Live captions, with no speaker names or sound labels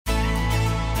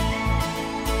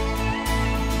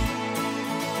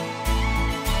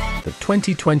The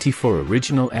 2024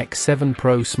 original X7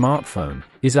 Pro smartphone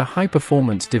is a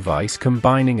high-performance device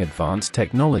combining advanced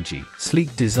technology,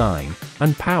 sleek design,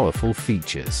 and powerful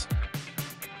features.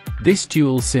 This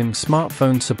dual SIM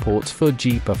smartphone supports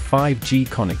 4G per 5G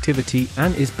connectivity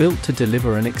and is built to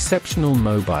deliver an exceptional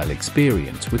mobile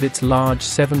experience with its large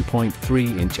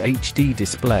 7.3-inch HD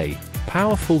display,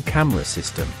 powerful camera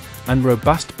system, and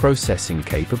robust processing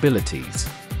capabilities.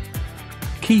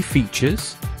 Key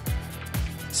features: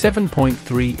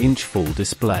 7.3-inch full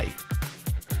display.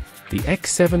 The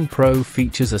X7 Pro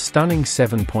features a stunning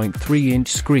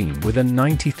 7.3-inch screen with a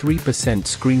 93%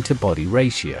 screen-to-body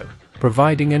ratio,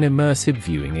 providing an immersive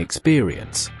viewing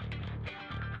experience.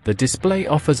 The display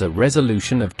offers a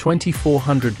resolution of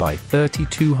 2400 by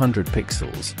 3200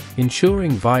 pixels,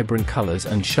 ensuring vibrant colors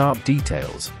and sharp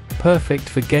details, perfect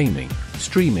for gaming,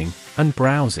 streaming, and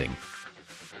browsing.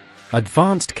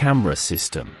 Advanced camera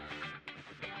system.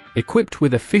 Equipped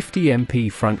with a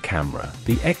 50MP front camera,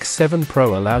 the X7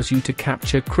 Pro allows you to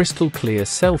capture crystal-clear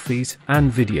selfies and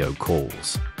video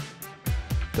calls.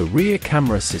 The rear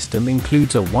camera system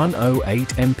includes a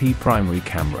 108MP primary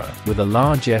camera with a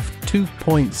large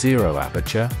f2.0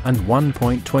 aperture and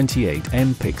 1.28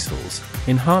 pixels,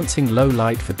 enhancing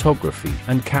low-light photography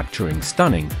and capturing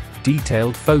stunning,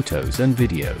 detailed photos and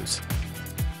videos.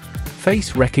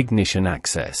 Face recognition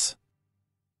access.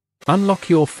 Unlock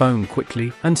your phone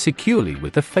quickly and securely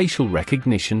with the facial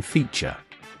recognition feature.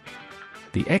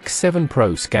 The X7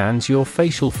 Pro scans your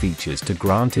facial features to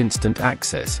grant instant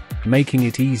access, making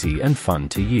it easy and fun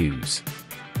to use.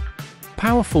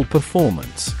 Powerful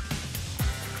performance.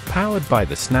 Powered by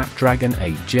the Snapdragon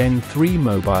 8 Gen 3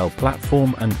 mobile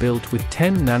platform and built with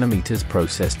 10nm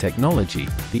process technology,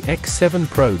 the X7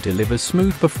 Pro delivers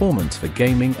smooth performance for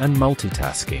gaming and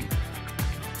multitasking.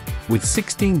 With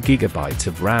 16GB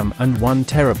of RAM and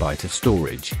 1TB of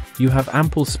storage, you have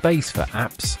ample space for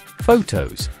apps,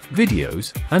 photos,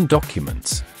 videos, and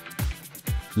documents.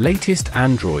 Latest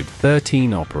Android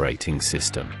 13 operating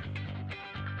system.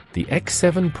 The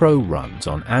X7 Pro runs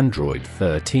on Android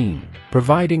 13,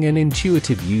 providing an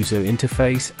intuitive user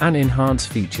interface and enhanced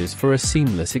features for a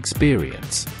seamless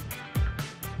experience.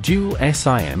 Dual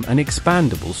SIM and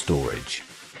expandable storage.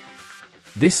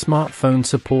 This smartphone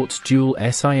supports dual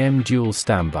SIM dual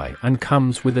standby and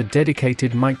comes with a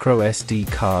dedicated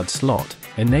microSD card slot,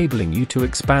 enabling you to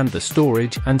expand the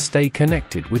storage and stay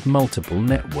connected with multiple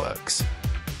networks.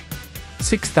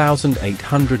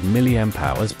 6800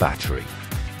 mAh battery.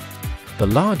 The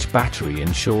large battery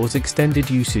ensures extended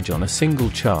usage on a single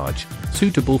charge,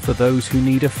 suitable for those who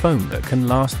need a phone that can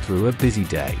last through a busy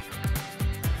day.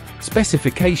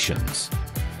 Specifications.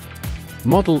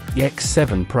 Model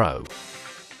X7 Pro.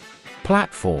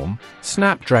 Platform,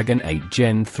 Snapdragon 8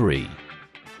 Gen 3.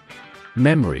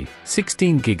 Memory,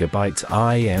 16GB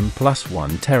IM plus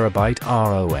 1TB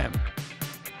ROM.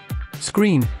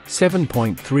 Screen,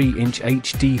 7.3-inch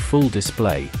HD full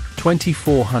display,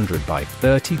 2400 by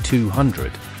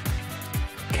 3200.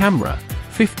 Camera,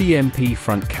 50MP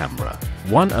front camera,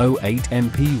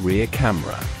 108MP rear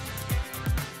camera.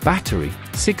 Battery,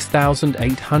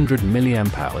 6800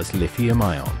 mAh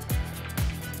lithium-ion.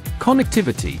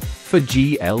 Connectivity, for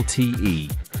LTE,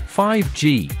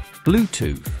 5G,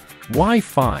 Bluetooth,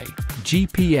 Wi-Fi,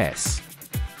 GPS.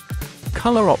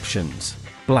 Color options: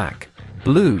 black,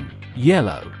 blue,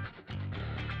 yellow.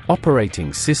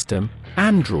 Operating system: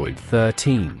 Android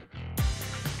 13.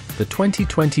 The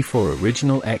 2024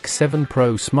 original X7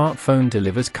 Pro smartphone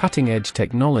delivers cutting-edge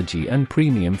technology and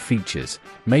premium features,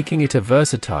 making it a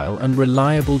versatile and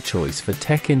reliable choice for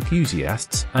tech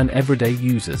enthusiasts and everyday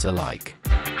users alike.